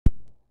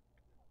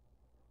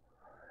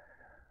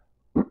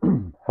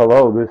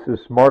Hello, this is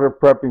Smarter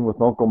Prepping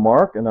with Uncle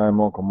Mark, and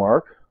I'm Uncle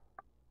Mark.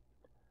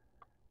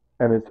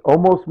 And it's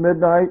almost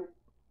midnight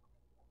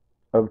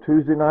of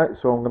Tuesday night,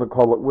 so I'm going to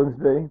call it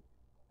Wednesday.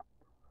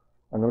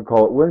 I'm going to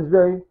call it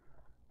Wednesday,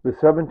 the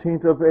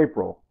 17th of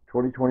April,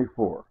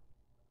 2024.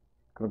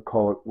 I'm going to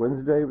call it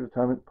Wednesday. By the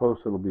time it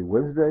posts, it'll be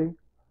Wednesday,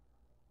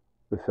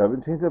 the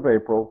 17th of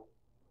April,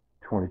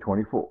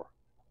 2024.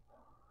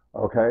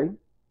 Okay?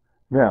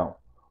 Now,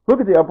 look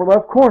at the upper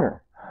left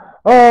corner.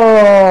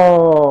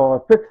 Oh, I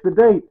fixed the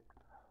date.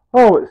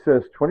 Oh, it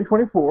says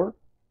 2024,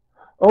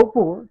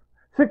 04/16.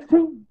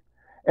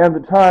 And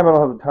the time, I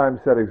don't have the time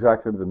set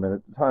exactly to the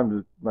minute. The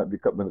time might be a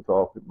couple minutes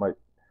off. It might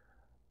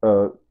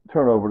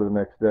turn over to the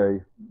next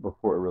day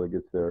before it really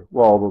gets there.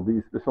 Well, although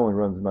this only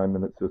runs 9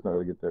 minutes, so it's not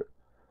really get there.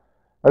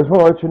 I just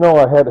want to let you know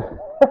I had,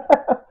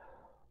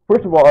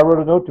 first of all, I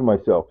wrote a note to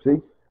myself.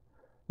 See?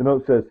 The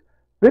note says,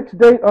 fix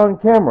date on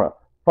camera,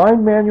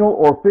 find manual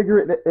or figure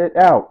it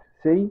out.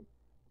 See?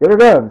 Get her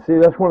done. See,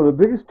 that's one of the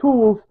biggest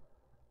tools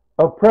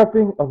of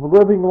prepping, of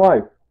living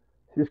life.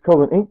 See, it's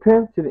called an ink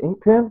pen. See the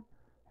ink pen?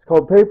 It's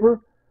called paper.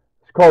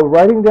 It's called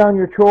writing down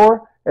your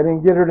chore and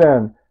then get her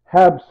done.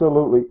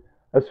 Absolutely.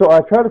 And so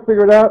I tried to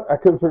figure it out. I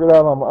couldn't figure it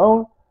out on my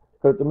own.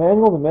 But the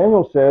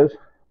manual says,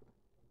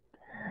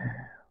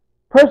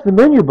 press the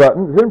menu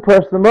button, then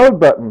press the mode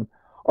button.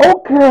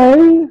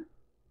 Okay.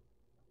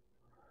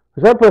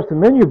 Because I pressed the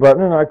menu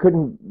button and I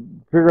couldn't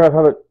figure out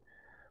how to,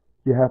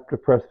 you have to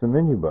press the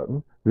menu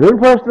button, then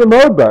press the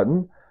mode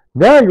button.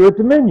 Now you're at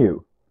the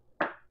menu.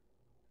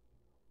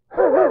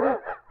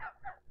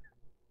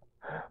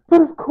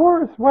 But of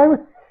course, why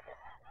would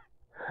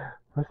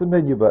press the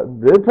menu button,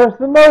 then press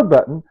the mode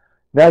button.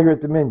 Now you're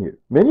at the menu.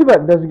 Menu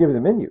button doesn't give you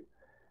the menu.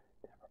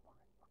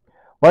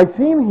 My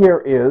theme here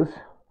is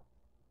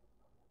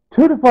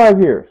 2 to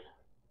 5 years.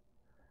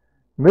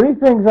 Many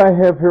things I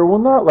have here will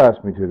not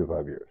last me 2 to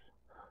 5 years.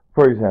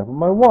 For example,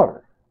 my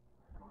water.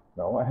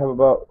 No, I have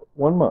about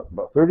 1 month,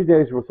 about 30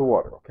 days worth of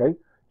water, okay?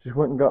 Just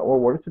went and got more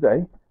water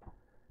today.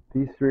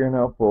 These 3 are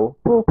now full.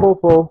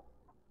 Full.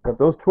 Got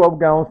those 12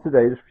 gallons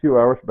today, just a few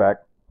hours back.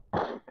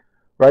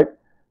 Right?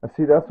 I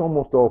see that's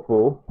almost all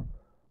full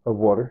of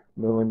water.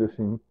 I'm only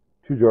missing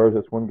 2 jars,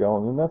 that's 1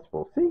 gallon, and that's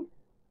full. See?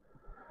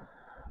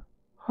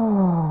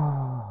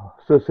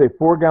 So say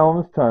 4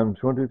 gallons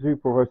times 1, 2, 3,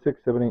 4, 5,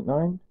 6, 7, 8,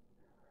 9.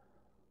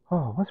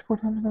 Oh, what's 4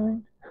 times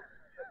 9?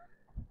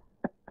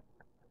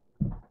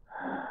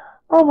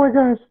 Oh my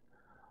gosh.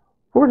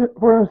 4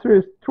 times 3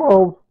 is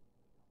 12.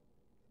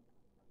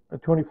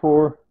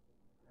 24.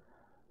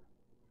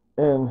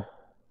 And,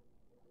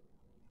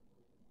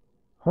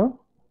 huh?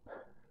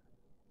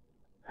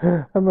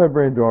 I have my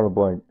brain drawing a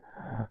blank.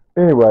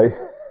 Anyway.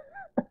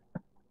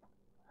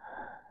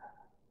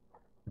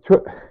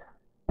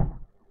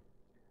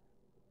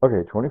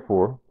 Okay,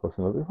 24 plus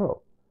another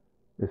 12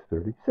 is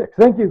 36.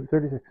 Thank you,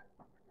 36.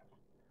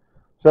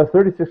 So that's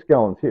 36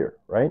 gallons here,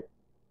 right?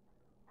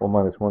 Well,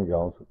 minus 1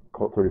 gallon, so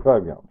call it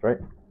 35 gallons, right?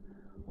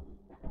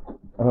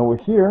 And over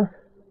here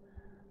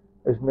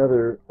is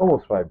another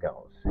almost 5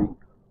 gallons. See?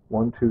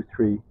 1, 2,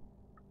 3,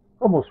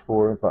 almost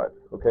 4 and 5.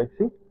 Okay,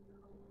 see?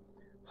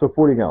 So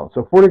 40 gallons.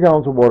 So 40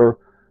 gallons of water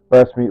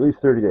lasts me at least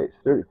 30 days.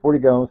 40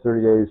 gallons,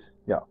 30 days.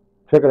 Yeah.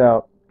 Check it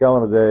out.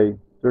 Gallon a day,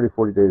 30,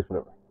 40 days,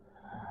 whatever.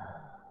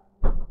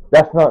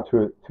 That's not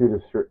 2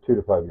 to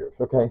 5 years.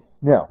 Okay?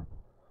 Now,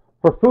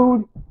 for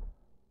food,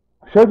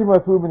 I've showed you my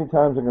food many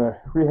times. I'm going to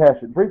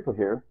rehash it briefly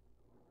here.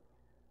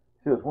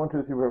 See, there's 1,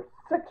 2, 3, 4,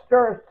 6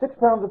 jars, 6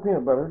 pounds of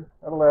peanut butter.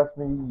 That'll last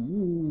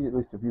me at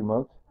least a few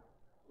months.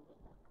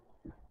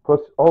 Plus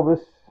all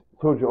this,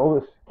 told you, all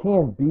this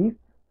canned beef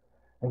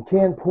and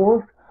canned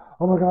pork.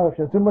 Oh my gosh,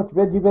 and so much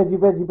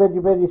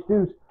veggie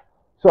stews.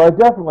 So I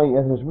definitely,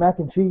 and there's mac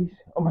and cheese.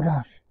 Oh my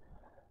gosh.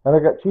 And I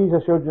got cheese I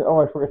showed you.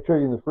 Oh, I forgot to show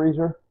you in the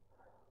freezer.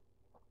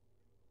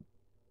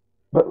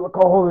 But look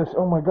all this.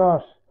 Oh my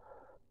gosh.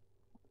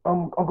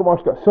 Uncle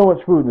Mark's got so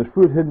much food, and there's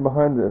food hidden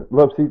behind the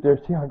love seat there.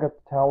 See, I got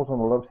the towels on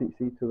the love seat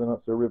so they're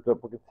not so ripped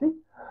up. Look at, see?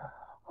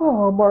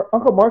 Oh,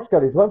 Uncle Mark's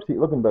got his love seat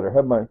looking better.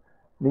 Have my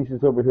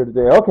nieces over here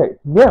today. Okay,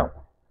 now.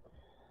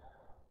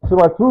 So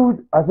my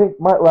food, I think,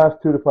 might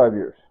last 2 to 5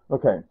 years.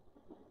 Okay.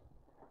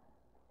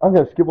 I'm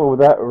going to skip over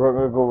that. We're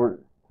going to go over.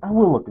 I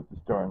will look at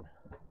this darn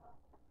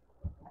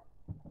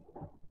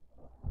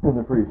in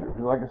the freezer.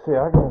 Like I say,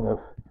 I got enough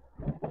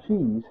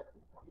cheese.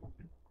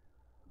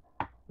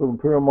 Little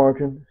imperial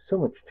margarine. So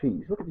much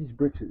cheese. Look at these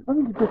bricks. Look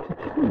at these bricks of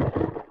cheese.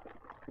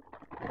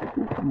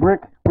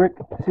 Brick.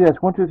 See,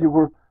 that's 1, 2, 3,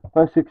 4,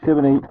 5, 6,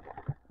 7,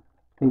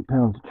 8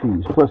 pounds of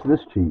cheese. Plus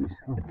this cheese.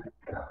 Oh my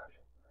gosh.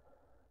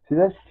 See,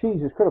 that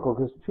cheese is critical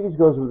because cheese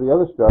goes with the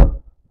other stuff.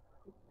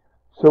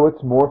 So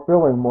it's more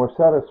filling, more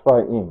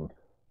satisfying,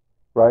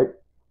 right?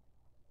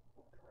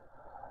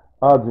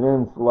 Odds and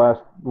ends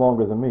last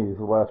longer than me. These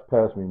will last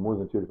past me more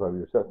than 2 to 5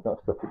 years. That's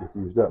not stuff that gets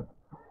used up.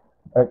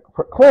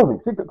 For clothing,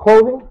 think of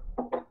clothing.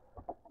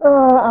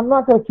 I'm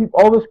not going to keep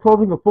all this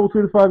clothing a full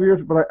 2 to 5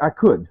 years, but I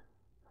could.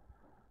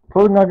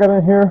 Clothing I got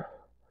in here,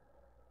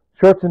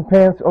 shirts and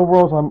pants,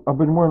 overalls. I've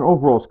been wearing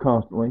overalls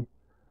constantly.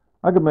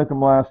 I could make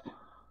them last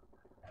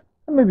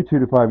maybe 2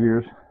 to 5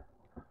 years,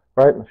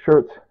 right? My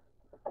shirts,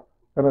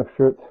 got enough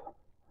shirts.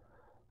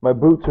 My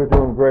boots are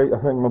doing great.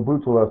 I think my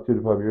boots will last 2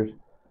 to 5 years.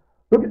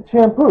 Look at the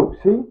shampoo.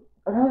 See,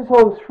 I got this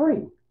all this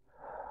free.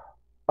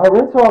 I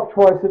rinse off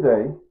twice a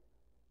day.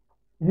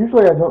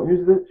 Usually I don't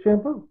use the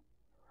shampoo.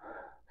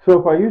 So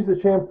if I use the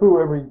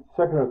shampoo every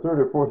second or third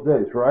or fourth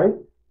days, right?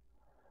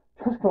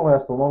 That's gonna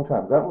last a long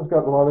time. That one's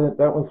got a lot in it.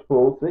 That one's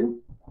full. See?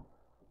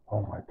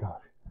 Oh my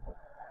gosh.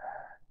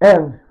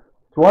 And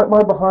to wipe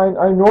my behind,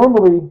 I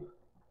normally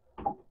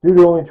do it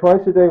only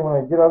twice a day when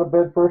I get out of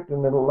bed first,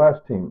 and then the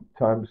last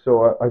time.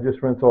 So I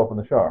just rinse off in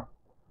the shower.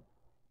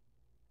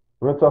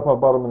 Rinse off my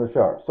bottom in the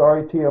shower.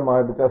 Sorry,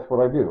 TMI, but that's what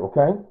I do.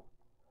 Okay.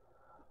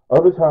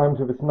 Other times,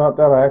 if it's not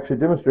that, I actually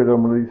demonstrated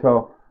on one of these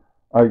how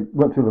I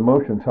went through the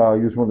motions, how I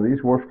use one of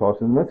these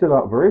washcloths and rinse it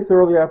out very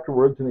thoroughly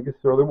afterwards, and it gets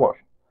thoroughly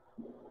washed.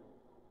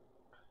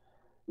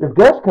 If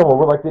guests come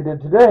over like they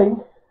did today,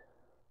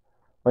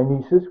 my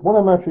nieces, one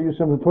of them actually used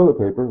some of the toilet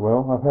paper.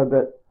 Well, I've had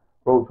that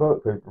roll of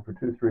toilet paper for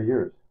 2 to 3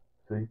 years.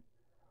 See?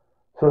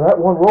 So that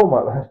one roll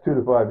might last 2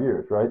 to 5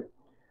 years, right?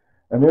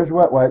 And there's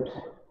wet wipes.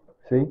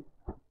 See?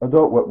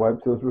 Adult wet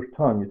wipes. Those were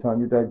Tanya.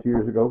 Tanya died 2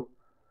 years ago.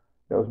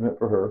 That was meant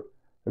for her.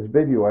 There's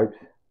baby wipes.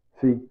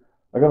 See?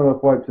 I got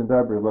enough wipes and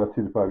diapers to last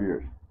 2 to 5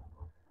 years.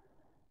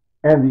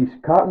 And these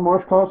cotton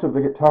washcloths, if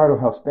they get tired of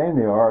how stained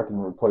they are, I can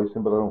replace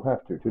them, but I don't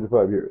have to. 2 to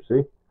 5 years.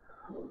 See?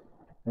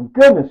 And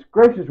goodness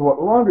gracious,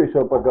 what laundry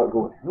soap I got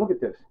going. Look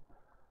at this.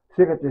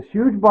 See, I got this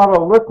huge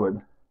bottle of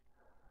liquid,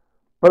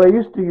 but I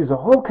used to use a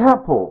whole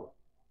capful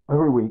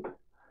every week.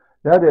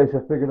 Nowadays,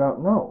 I figured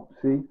out, no.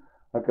 See,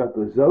 I got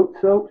the Zote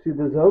soap. See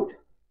the Zote?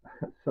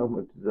 So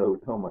much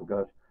Zote. Oh, my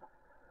gosh.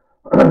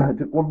 I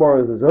took one bar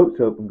of the Zote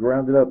soap and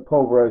ground it up,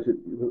 pulverized it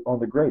on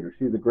the grater.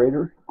 See the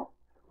grater?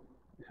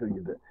 So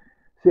you did.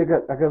 See, I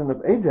got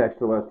enough Ajax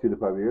to last 2 to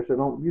 5 years. I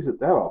don't use it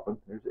that often.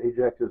 There's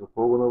Ajax. There's a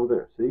full one over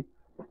there. See?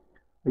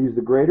 I use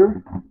the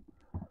grater,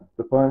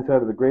 the fine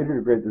side of the grater,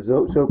 to grate the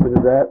Zote soap into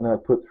that, and I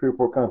put 3 or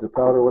 4 kinds of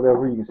powder or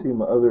whatever. You can see in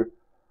my other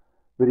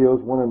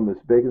videos. One of them is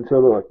baking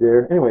soda, like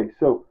there. Anyway,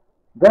 so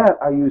that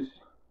I use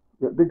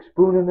that big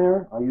spoon in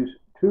there. I use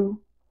two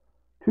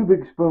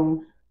big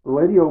spoons. The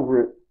lady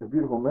over at The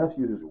Beautiful Mess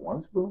uses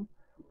 1 spoon.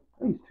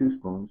 I use 2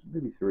 spoons,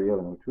 maybe 3, I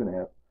don't know,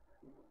 2.5.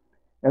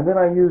 And then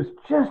I use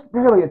just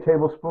barely a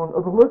tablespoon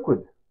of the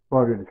liquid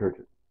laundry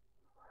detergent.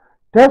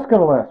 That's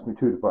going to last me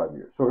 2 to 5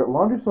 years. So I got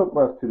laundry soap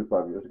lasts 2 to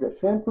 5 years. I got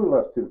shampoo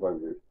lasts 2 to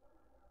 5 years.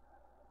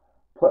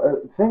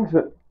 Things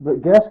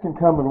that guests can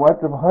come and wipe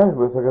their behinds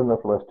with, I got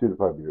enough to last 2 to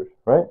 5 years,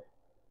 right?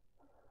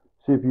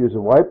 See, if you use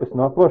a wipe, it's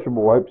not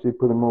flushable wipes. You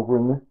put them over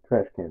in the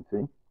trash can.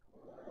 See,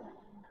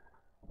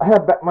 I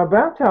have my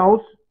bath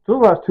towels. Still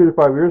last 2 to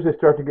 5 years. They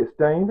start to get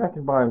stained. I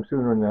can buy them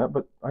sooner than that,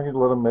 but I can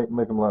let them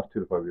make them last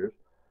 2 to 5 years.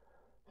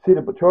 See,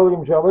 the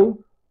petroleum jelly.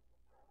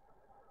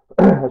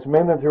 That's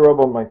mainly to rub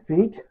on my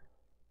feet.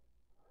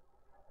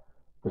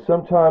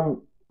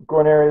 Sometime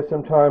groin area,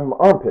 sometime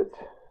armpits.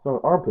 So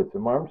armpits,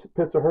 and my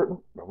armpits are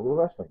hurting. A little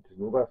Vaseline, just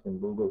a little Vaseline,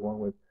 a little goes a long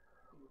way.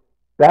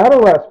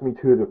 That'll last me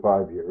 2 to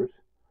 5 years.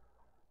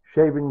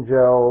 Shaving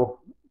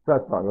gel,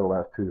 that's not going to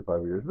last 2 to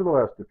 5 years. It'll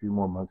last a few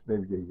more months,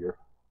 maybe a year.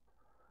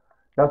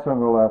 That's not going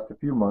to last a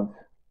few months.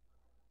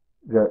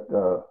 That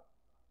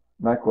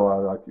NyQuil, I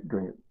like to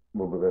drink it a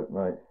little bit at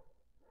night.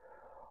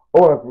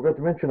 Oh, I forgot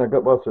to mention I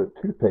got lots of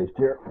toothpaste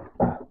here.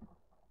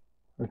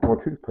 There's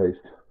more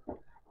toothpaste.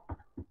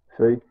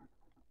 See,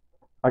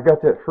 I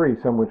got that free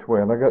some which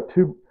way, and I got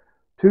two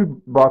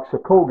boxes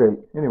of Colgate.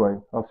 Anyway,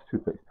 that's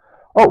toothpaste.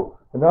 Oh,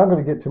 and now I'm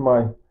going to get to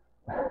my.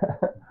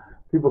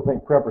 People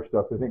think prepper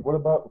stuff. They think, what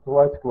about if the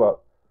lights go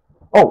out?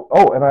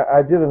 Oh, and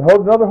I did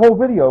another whole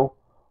video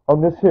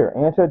on this here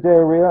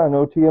anti-diarrhea. I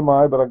know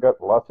TMI, but I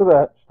got lots of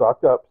that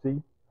stocked up.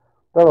 See,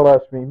 that'll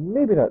last me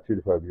maybe not 2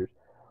 to 5 years.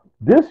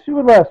 This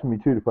would last me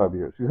 2 to 5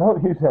 years because I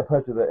don't use that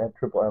much of that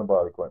triple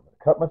antibiotic ointment.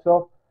 Cut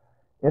myself,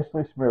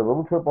 instantly smear a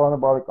little triple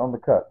antibiotic on the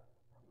cut.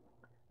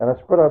 And I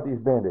spread out these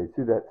Band-Aids.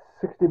 See, that's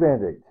 60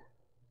 Band-Aids.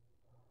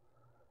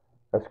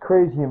 That's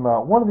crazy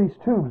amount. One of these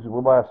tubes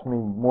will last me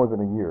more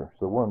than a year.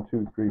 So 1,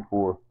 2, 3,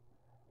 4.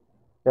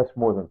 That's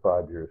more than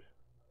 5 years.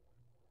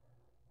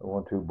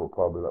 One tube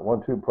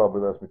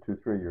probably lasts me 2,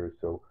 3 years.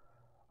 So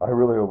I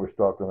really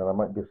overstocked on that. I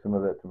might give some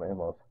of that to my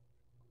in-laws.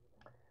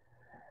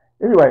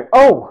 Anyway,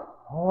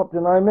 I'm up to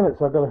 9 minutes.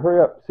 So I've got to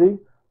hurry up. See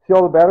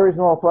all the batteries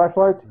and all the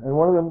flashlights? And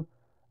one of them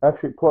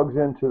actually plugs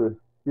into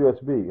the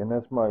USB, and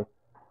that's my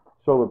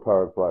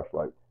solar-powered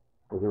flashlight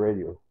with a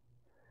radio.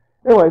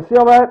 Anyway, see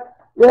all that?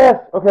 Yes.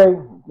 Okay.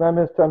 9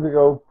 minutes. Time to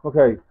go.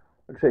 Okay.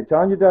 Like I say,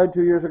 Tanya died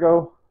 2 years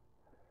ago,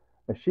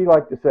 and she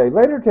liked to say,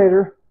 "Later,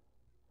 Tater."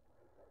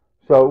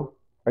 So,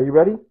 are you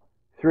ready?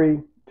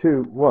 3,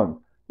 2, 1.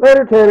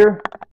 Later, Tater.